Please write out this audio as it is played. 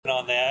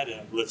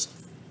that?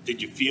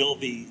 Did you feel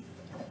the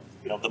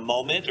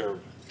moment, or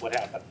what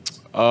happened?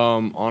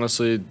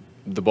 Honestly,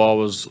 the ball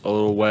was a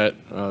little wet.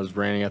 It was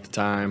raining at the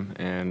time,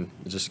 and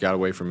it just got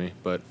away from me.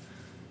 But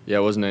yeah,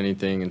 it wasn't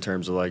anything in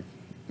terms of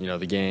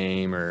the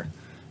game, or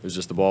it was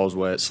just the ball was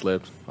wet,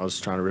 slipped. I was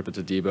trying to rip it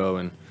to Debo,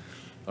 and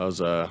I was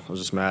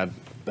just mad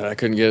that I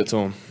couldn't get it to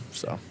him.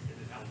 So.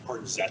 How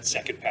important is that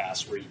second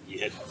pass where you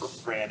hit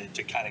Brandon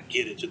to kind of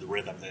get into the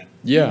rhythm then?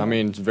 Yeah, I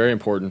mean, it's very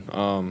important.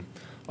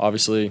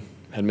 Obviously,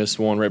 had missed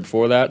one right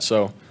before that,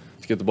 so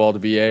to get the ball to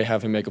BA,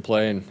 have him make a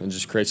play, and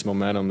just create some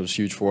momentum was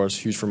huge for us,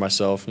 huge for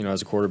myself.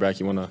 As a quarterback,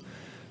 you want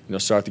to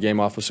start the game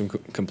off with some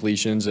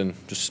completions and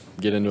just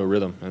get into a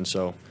rhythm. And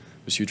so it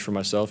was huge for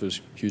myself. It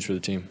was huge for the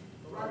team.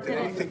 Did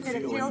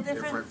it feel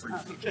different?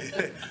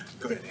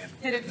 Go ahead, Ann.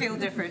 Did it feel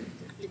different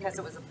because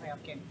it was a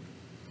playoff game?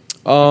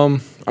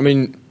 I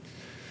mean,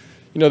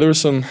 there was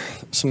some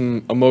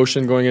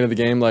emotion going into the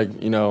game.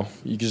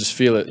 You could just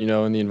feel it,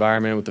 in the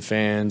environment with the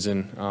fans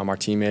and our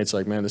teammates.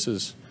 Man, this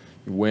is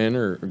win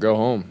or go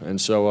home. And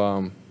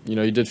so,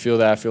 you did feel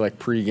that. I feel like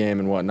pregame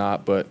and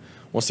whatnot. But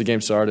once the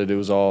game started, it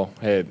was all,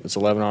 hey, it's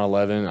 11 on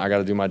 11. I got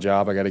to do my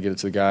job. I got to get it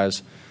to the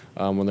guys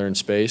when they're in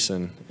space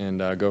and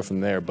go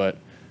from there. But,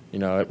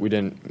 we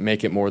didn't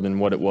make it more than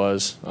what it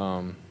was.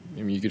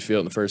 You could feel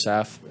it in the first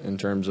half in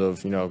terms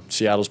of,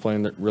 Seattle's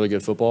playing really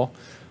good football.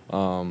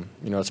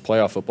 It's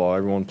playoff football.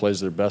 Everyone plays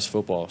their best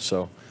football.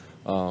 So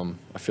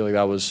I feel like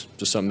that was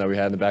just something that we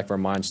had in the back of our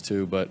minds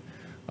too. But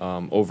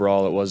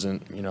overall, it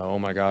wasn't, oh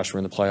my gosh, we're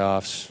in the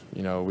playoffs.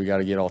 We got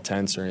to get all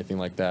tense or anything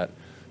like that.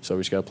 So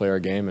we just got to play our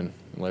game and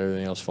let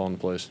everything else fall into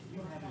place.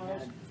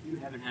 You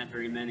haven't had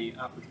very many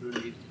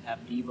opportunities to have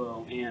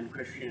Debo and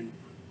Christian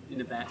in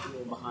the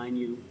backfield behind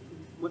you.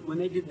 When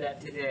they did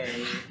that today,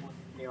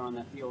 they were on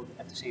that field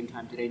at the same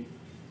time today.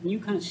 Can you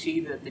kind of see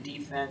the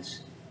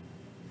defense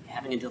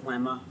having a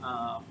dilemma,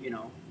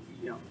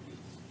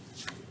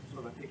 sort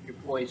of a pick your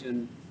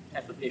poison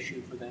type of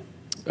issue for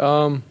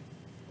them?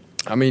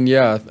 I mean,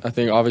 yeah, I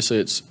think obviously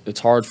it's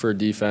hard for a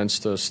defense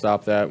to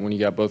stop that when you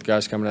got both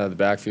guys coming out of the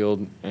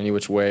backfield any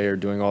which way or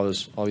doing all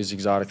these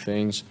exotic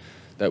things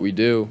that we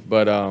do.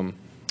 But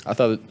I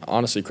thought,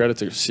 honestly, credit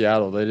to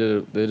Seattle. They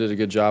did a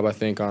good job, I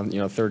think, on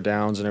third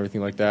downs and everything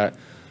like that.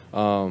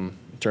 In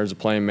terms of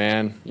playing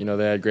man,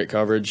 they had great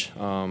coverage.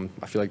 I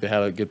feel like they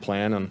had a good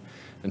plan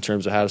in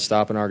terms of how to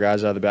stop our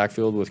guys out of the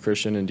backfield with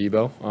Christian and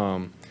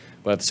Debo.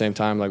 But at the same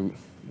time,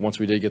 once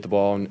we did get the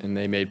ball and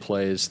they made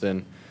plays,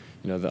 then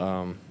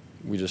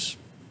we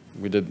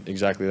did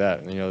exactly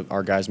that.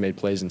 Our guys made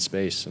plays in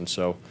space, and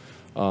so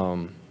it's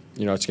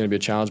going to be a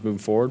challenge moving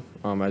forward.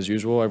 As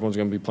usual, everyone's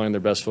going to be playing their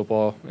best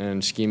football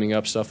and scheming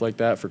up stuff like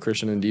that for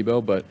Christian and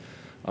Debo. But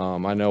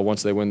I know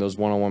once they win those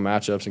one-on-one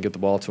matchups and get the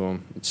ball to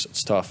them,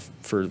 it's tough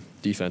for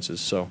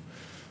defenses. So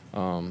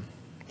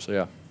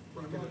yeah.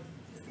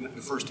 In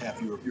the first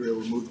half, you were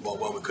able to move the ball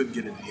well, but couldn't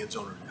get into the end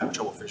zone or have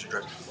trouble finishing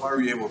drives. Why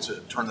were you able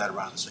to turn that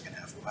around in the second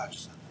half?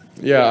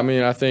 Yeah, I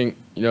mean, I think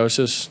it's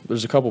just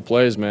there's a couple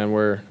plays, man,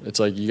 where it's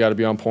like you got to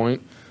be on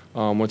point.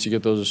 Once you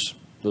get those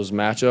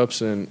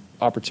matchups and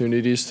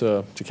opportunities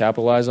to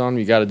capitalize on,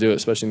 you got to do it,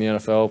 especially in the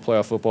NFL,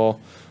 playoff football.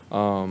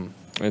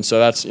 And so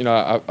that's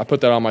I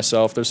put that on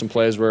myself. There's some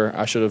plays where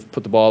I should have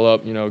put the ball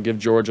up, give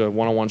Georgia a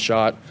one-on-one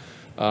shot,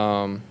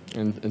 and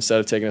instead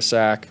of taking a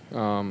sack.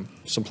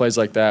 Some plays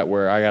like that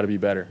where I got to be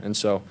better. And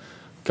so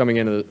coming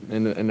into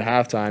the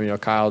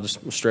halftime, Kyle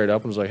just was straight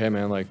up and was like, hey,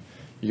 man,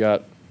 you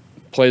got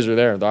plays are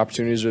there. The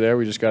opportunities are there.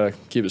 We just got to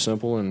keep it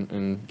simple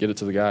and get it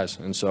to the guys.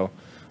 And so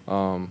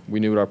we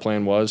knew what our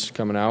plan was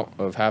coming out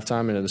of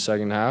halftime into the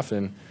second half,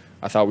 and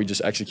I thought we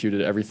just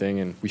executed everything,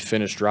 and we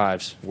finished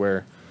drives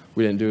where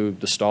we didn't do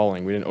the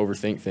stalling. We didn't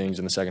overthink things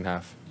in the second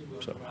half. You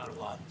moved around a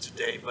lot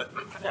today, but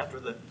after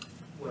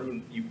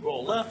when you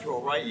roll left,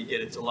 roll right, you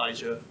get it to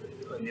Elijah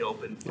in the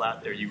open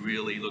flat there. You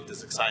really looked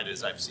as excited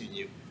as I've seen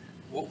you.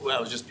 That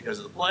was just because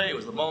of the play? It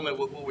was the moment?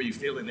 What were you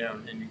feeling there,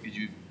 and could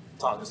you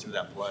talk us through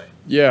that play?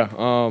 Yeah,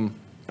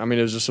 I mean,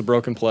 it was just a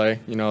broken play.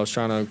 I was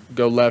trying to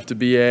go left to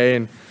BA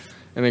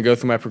and then go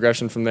through my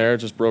progression from there. It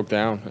just broke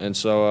down. And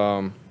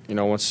so,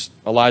 once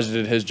Elijah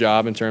did his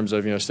job in terms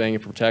of, staying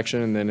in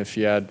protection, and then if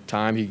he had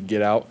time, he could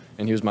get out,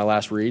 and he was my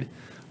last read.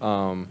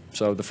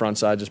 So the front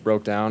side just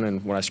broke down,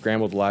 and when I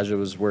scrambled, Elijah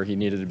was where he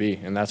needed to be.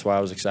 And that's why I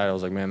was excited. I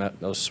was like, man, that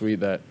was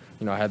sweet that,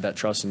 I had that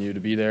trust in you to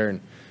be there,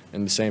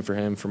 and the same for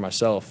him, for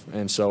myself.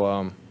 And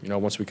so,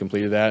 once we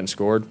completed that and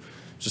scored,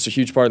 it's just a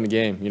huge part in the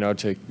game,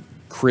 to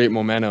create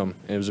momentum.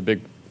 It was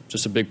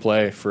just a big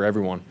play for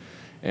everyone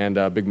and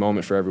a big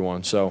moment for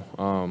everyone. So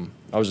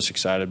I was just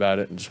excited about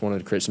it and just wanted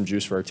to create some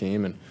juice for our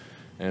team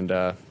and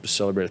just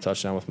celebrate a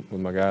touchdown with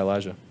my guy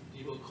Elijah.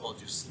 People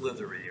called you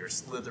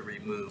slithery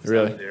moves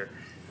really? out there.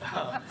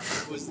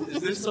 Is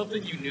this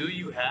something you knew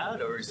you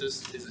had, or is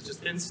it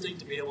just instinct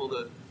to be able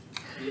to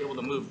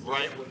move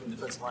right when the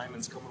defensive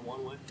lineman's coming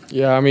one way?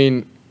 Yeah, I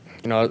mean,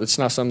 it's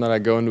not something that I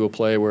go into a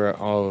play where,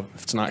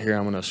 if it's not here,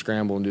 I'm going to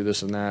scramble and do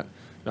this and that.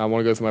 I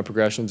want to go through my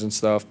progressions and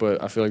stuff,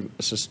 but I feel like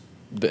it's just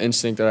the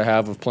instinct that I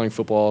have of playing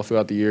football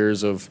throughout the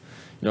years of,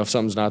 if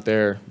something's not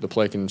there, the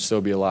play can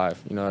still be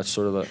alive. That's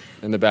sort of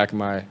in the back of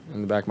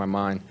my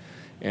mind.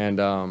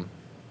 And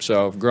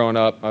so growing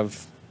up,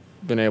 I've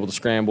been able to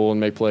scramble and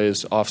make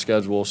plays off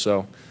schedule.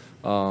 So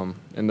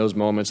in those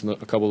moments, and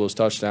a couple of those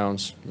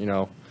touchdowns,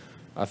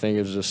 I think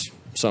it was just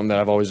something that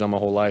I've always done my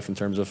whole life in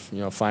terms of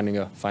finding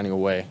a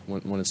way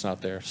when it's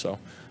not there. So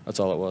that's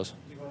all it was.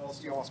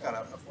 You almost got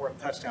a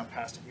fourth touchdown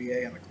pass to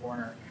VA in the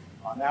corner.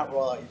 On that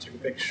rollout, you took a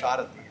big shot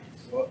at the end.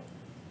 So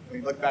when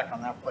you look back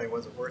on that play,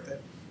 was it worth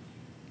it?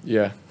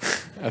 Yeah,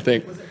 I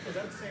think. Was that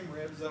the same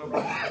ribs though,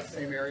 right? The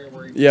same area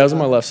where you? Yeah, it was on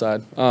my left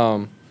side.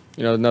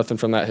 Nothing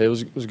from that hit.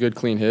 It was a good,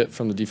 clean hit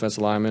from the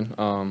defensive lineman.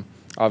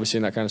 Obviously,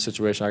 in that kind of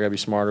situation, I got to be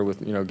smarter with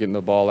getting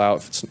the ball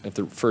out if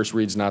the first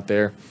read's not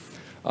there,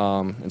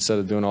 instead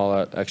of doing all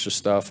that extra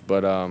stuff.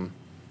 But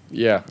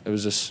yeah, it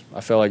was just,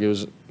 I felt like it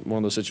was one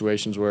of those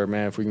situations where,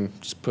 man, if we can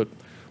just put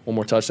one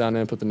more touchdown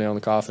in, put the nail in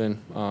the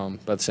coffin,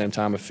 but at the same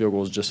time, a field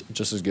goal is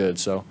just as good.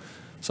 So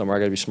somewhere I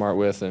got to be smart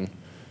with and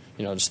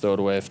just throw it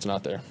away if it's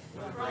not there.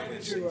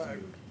 After that?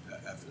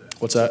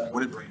 What's that?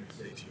 What did Brandon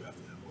say to you after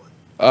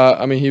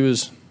that play? He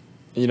was,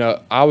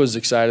 I was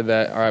excited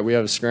that, all right, we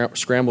have a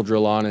scramble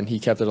drill on, and he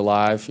kept it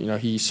alive.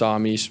 He saw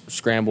me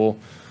scramble.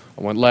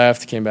 I went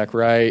left, came back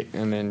right,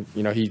 and then,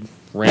 he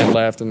ran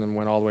left and then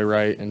went all the way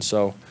right. And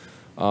so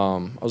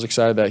I was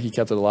excited that he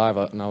kept it alive,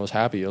 and I was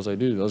happy. I was like,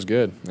 dude, that was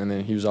good. And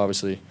then he was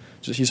obviously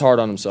he's hard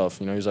on himself.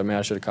 He's like, man,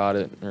 I should have caught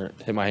it or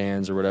hit my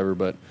hands or whatever.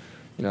 But,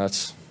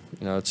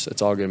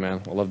 it's all good,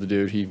 man. I love the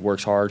dude. He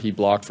works hard. He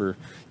blocked for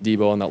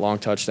Debo on that long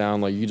touchdown.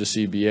 Like, you just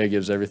see BA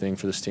gives everything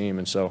for this team.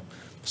 And so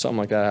if something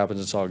like that happens,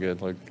 it's all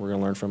good. Like, we're going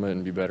to learn from it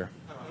and be better.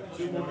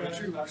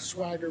 Two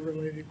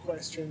swagger-related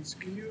questions.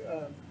 Can you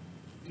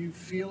do you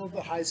feel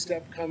the high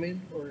step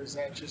coming, or is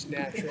that just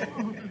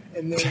natural?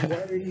 And then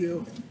what do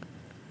you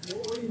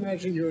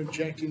imagine you're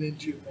injecting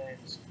into your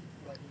veins?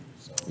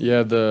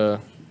 Yeah, the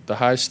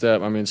high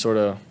step, sort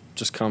of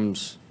just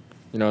comes,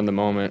 in the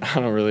moment. I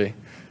don't really,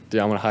 I'm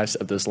going to high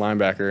step this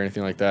linebacker or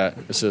anything like that.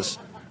 It's just,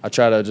 I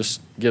try to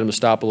just get him to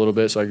stop a little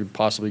bit so I could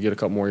possibly get a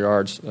couple more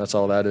yards. That's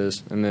all that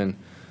is. And then,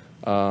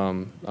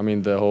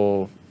 the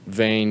whole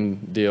vein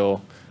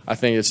deal, I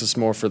think it's just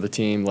more for the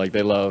team. Like,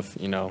 they love,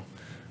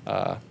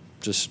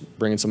 just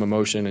bringing some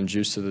emotion and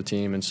juice to the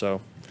team. And so,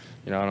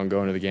 I don't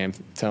go into the game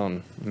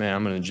telling, man,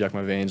 I'm going to inject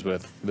my veins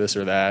with this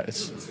or that.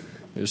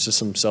 It was just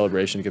some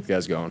celebration to get the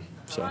guys going.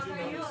 So. Are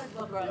you a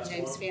LeBron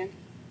James fan?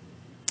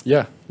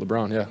 Yeah,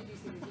 LeBron, yeah. Did you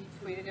see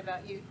what he tweeted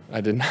about you?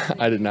 I did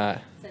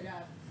not. Said,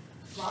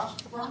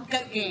 Bronx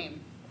gut game.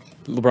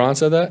 LeBron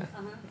said that?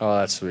 Uh-huh. Oh,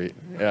 that's sweet.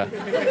 Yeah.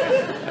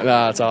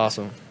 Nah, that's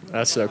awesome.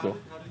 That's so cool.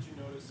 How did you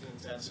notice the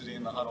intensity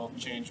in the huddle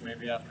change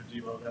maybe after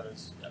Debo got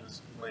his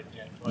late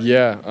game play?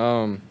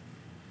 Yeah,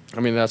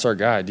 that's our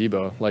guy,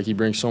 Debo. Like, he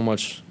brings so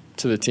much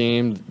to the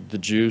team, the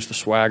juice, the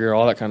swagger,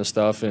 all that kind of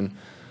stuff. And,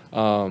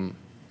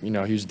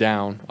 he was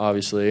down,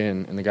 obviously,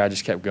 and the guy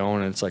just kept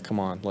going. And it's like, come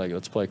on, like,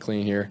 let's play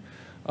clean here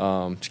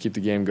to keep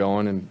the game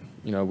going. And,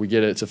 we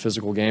get it. It's a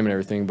physical game and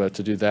everything, but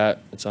to do that,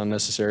 it's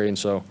unnecessary. And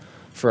so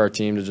for our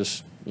team to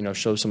just,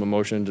 show some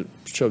emotion, to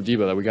show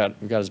Debo that we got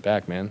his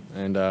back, man.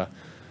 And,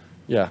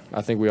 yeah,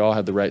 I think we all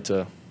had the right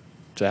to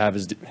have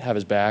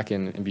his back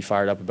and be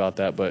fired up about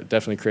that, but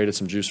definitely created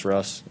some juice for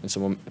us and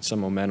some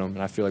momentum,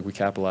 and I feel like we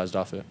capitalized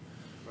off it.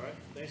 All right.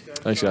 Thanks, guys.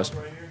 Thanks, guys.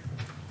 Right here.